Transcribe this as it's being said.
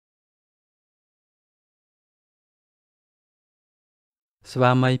ស្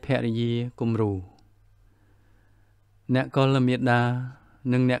វាមីភរិយាគំរូអ្នកកុលមេដា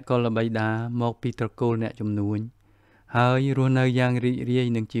និងអ្នកកុលបិតាមកពីត្រកូលអ្នកជំនួញហើយរស់នៅយ៉ាងរីករាយ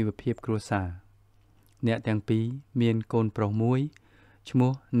នឹងជីវភាពគ្រួសារអ្នកទាំងពីរមានកូនប្រុសមួយឈ្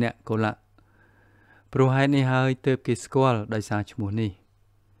មោះអ្នកកុលៈព្រោះហេតុនេះហើយទើបគេស្គាល់ដោយសារឈ្មោះនេះ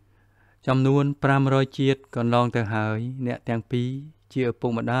ចំនួន500ជាតិកន្លងទៅហើយអ្នកទាំងពីរជាឪពុក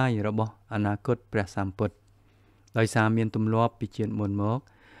ម្ដាយរបស់អនាគតព្រះសម្ពុទ្ធដោយសារមានទម្លាប់ពីជាតិមុនមក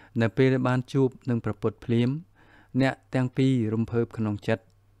នៅពេលដែលបានជួបនឹងព្រះពុទ្ធភ្លាមអ្នកទាំងពីររំភើបក្នុងចិត្ត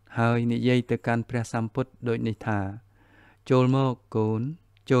ហើយនិយាយទៅកាន់ព្រះសម្ពុទ្ធដូចនេះថាចូលមកកូន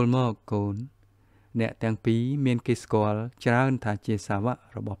ចូលមកកូនអ្នកទាំងពីរមានគេស្គាល់ច្រើនថាជាសាវក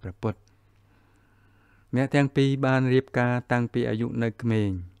របស់ព្រះពុទ្ធអ្នកទាំងពីរបានរៀបការតាំងពីអាយុនៅក្មេង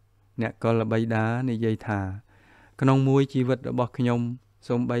អ្នកកុលបិតានិយាយថាក្នុងមួយជីវិតរបស់ខ្ញុំ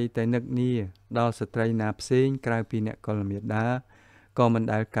សូម្បីតែនឹកនាដល់ស្ត្រីណាផ្សេងក្រៅពីអ្នកកុលមេដាក៏មិន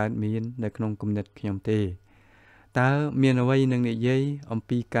ដែលកើតមាននៅក្នុងគំនិតខ្ញុំទេតើមានអ្វីនឹងនិយាយអំ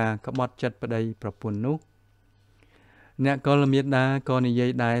ពីការក្បត់ចិត្តប្តីប្រពន្ធនោះអ្នកកុលមេដាក៏និយា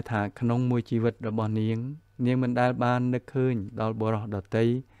យដែរថាក្នុងមួយជីវិតរបស់នាងមិនដែលបាននឹកឃើញដល់បុរសដតី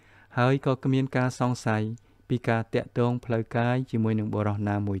ហើយក៏គ្មានការសង្ស័យពីការតាក់ទងផ្លូវកាយជាមួយនឹងបុរស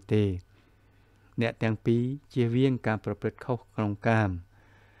ណាមួយទេអ្នកទាំងពីរជៀសវាងការប្រព្រឹត្តខុសក្នុងកា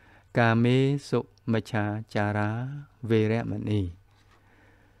មេសុមិច្ឆាចារាវេរមណី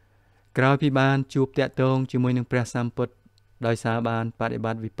ក្រោយពីបានជួបតាក់ទងជាមួយនឹងព្រះសម្ពុទ្ធដោយសារបានបដិប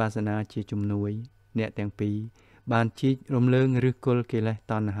ត្តិវិបស្សនាជាជំនួយអ្នកទាំងពីរបានជីករំលើងឫសគល់កិលេស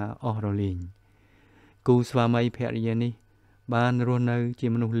តណ្ហាអស់រលីងគូស្វាមីភរិយានេះបានរស់នៅជា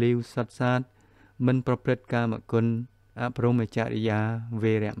មនុស្សលាវសត្វសាតមិនប្រព្រឹត្តកាមគុណអព្រហ្មចរិយា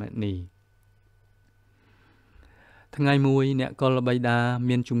វេរមណីថ្ងៃមួយអ្នកកុលបិតា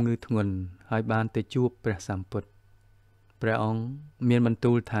មានជំងឺធ្ងន់ហើយបានទៅជួបព្រះសម្ពុទ្ធព្រះអង្គមានបន្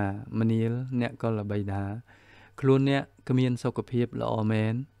ទូលថាមនាលអ្នកកុលបិតាខ្លួនអ្នកគ្មានសុខភាពល្អមែ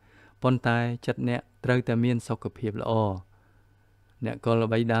នប៉ុន្តែចិត្តអ្នកត្រូវតែមានសុខភាពល្អអ្នកកុល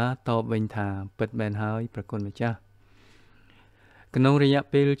បិតាតបវិញថាពិតមែនហើយព្រះគុណម្ចាស់ក្នុងរយៈ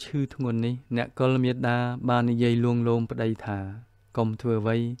ពេលឈឺធ្ងន់នេះអ្នកកុលមេដាបាននិយាយលួងលោមប្តីថាកុំធ្វើអ្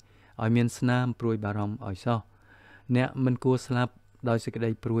វីឲ្យមានស្នាមព្រួយបារម្ភឲ្យសោះអ្នកមិនគួរស្លាប់ដោយសេចក្តី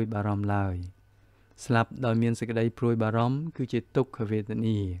ព្រួយបារម្ភឡើយស្លាប់ដោយមានសេចក្តីព្រួយបារម្ភគឺជាទុក្ខវេទ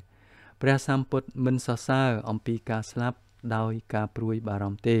នាព្រះសម្ពុទ្ធមិនសរសើរអំពីការស្លាប់ដោយការព្រួយបារ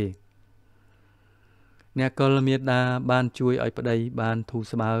ម្ភទេអ្នកកុលមេដាបានជួយឲ្យប្តីបានធូរ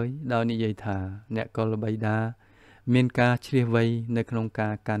ស្បើយដោយនិយាយថាអ្នកកុលបិតាមានការឈ្លាសវៃនៅក្នុងកា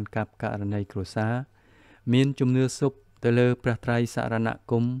រកាន់កាប់ករណីគ្រួសារមានជំនឿសុបទៅលើព្រះត្រៃសរណ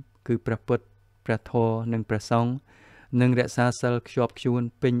គមគឺព្រះពុទ្ធព្រះធម៌និងព្រះសង្ឃនិងរក្សាសិលខ្ជាប់ខ្ជួន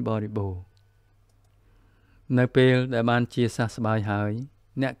ពេញបរិបូរណ៍នៅពេលដែលបានជាសះស្បើយហើយ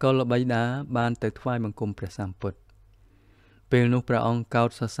អ្នកកុលបិតាបានទៅថ្វាយបង្គំព្រះសម្ពុទ្ធពេលនោះព្រះអង្គកោត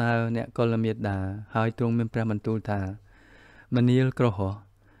សរសើរអ្នកកុលមេដាហើយទ្រង់មានព្រះបន្ទូលថាមនាលក្រហម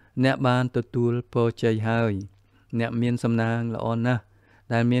អ្នកបានទទួលពរជ័យហើយអ្នកមានសំណាងល្អណាស់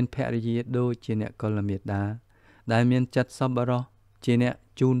ដែលមានភរិយាដូចជាអ្នកកុលមេដាដែលមានចិត្តសប្បុរសជាអ្នក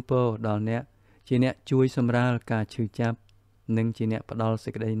ជូនពរដល់អ្នកជាអ្នកជួយសម្រាលការឈឺចាប់និងជាអ្នកផ្ដល់សេ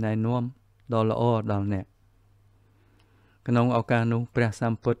ចក្តីណែនាំដ៏ល្អដល់អ្នកក្នុងឱកាសនោះព្រះស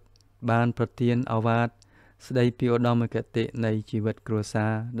ម្ពុទ្ធបានប្រទានឱវាទស្ដីពីឧត្តមគតិនៃជីវិតគ្រួសា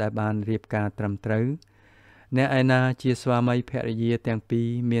រដែលបានរៀបការត្រឹមត្រូវអ្នកឯណាជាស្វាមីភរិយាទាំងពីរ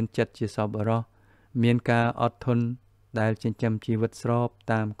មានចិត្តជាសប្បុរសមានការអត់ធន់ដែលចិញ្ចឹមជីវិតស្រប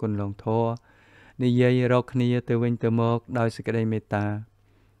តាមគុណលងធម៌និយាយរកគ្នាទៅវិញទៅមកដោយសេចក្តីមេត្តា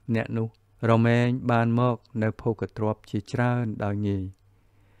អ្នកនោះរមែងបានមកនៅភោគទ្រព្យជាច្រើនដោយងាយ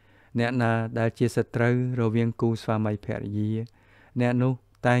អ្នកណាដែលជាសត្រូវរវាងគូស្វាមីភរិយាអ្នកនោះ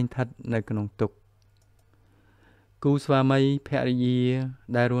តែងស្ថិតនៅក្នុងទុក្ខគូស្វាមីភរិយា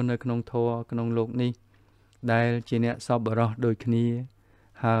ដែលរស់នៅក្នុងធម៌ក្នុងលោកនេះដែលជាអ្នកសប្បុរសដូចគ្នា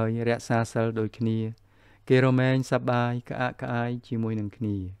ហើយរក្សាសិលដូចគ្នាគេរមែងសប្បាយក្អាកក្អាយជាមួយនឹងគ្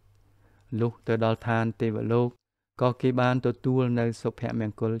នាលុះទៅដល់ឋានទេវលោកក៏គេបានទទួលនៅសុភម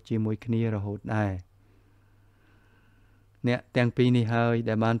ង្គលជាមួយគ្នារហូតដែរអ្នកទាំងពីរនេះហើយ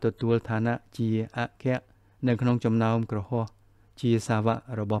ដែលបានទទួលឋានៈជាអគ្គនៅក្នុងចំណោមក្រហមជាសាវក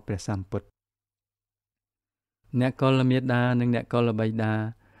របស់ព្រះសម្ពុទ្ធអ្នកកុលមេដានិងអ្នកកុលបិតា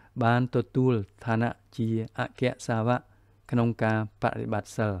បានទទួលឋានៈជាអគ្គសាវកក្នុងការបដិបត្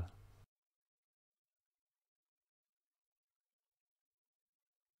តិសិល